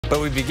But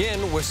we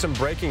begin with some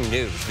breaking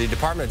news. The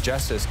Department of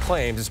Justice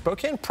claims a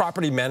Spokane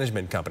property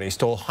management company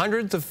stole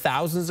hundreds of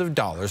thousands of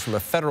dollars from a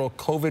federal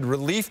COVID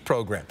relief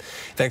program.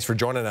 Thanks for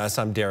joining us.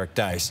 I'm Derek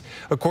Dice.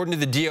 According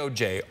to the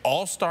DOJ,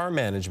 All-Star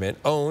Management,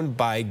 owned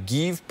by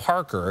Give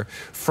Parker,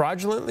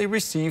 fraudulently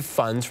received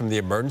funds from the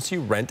Emergency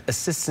Rent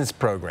Assistance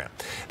Program.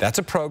 That's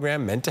a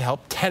program meant to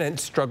help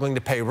tenants struggling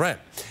to pay rent.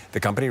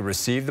 The company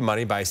received the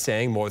money by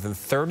saying more than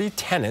 30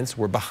 tenants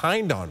were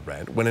behind on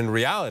rent, when in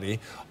reality,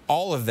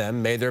 all of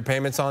them made their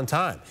payments on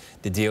time.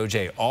 The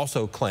DOJ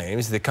also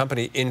claims the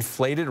company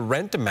inflated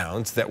rent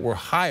amounts that were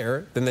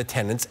higher than the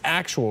tenant's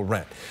actual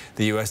rent.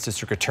 The U.S.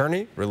 District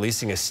Attorney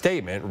releasing a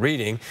statement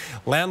reading,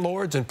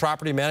 "Landlords and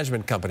property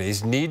management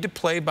companies need to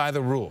play by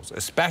the rules,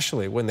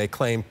 especially when they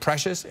claim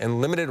precious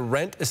and limited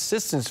rent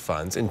assistance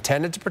funds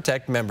intended to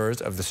protect members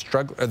of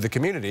the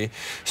community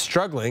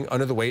struggling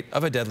under the weight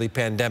of a deadly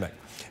pandemic."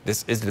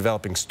 This is a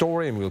developing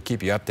story, and we'll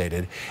keep you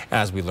updated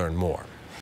as we learn more.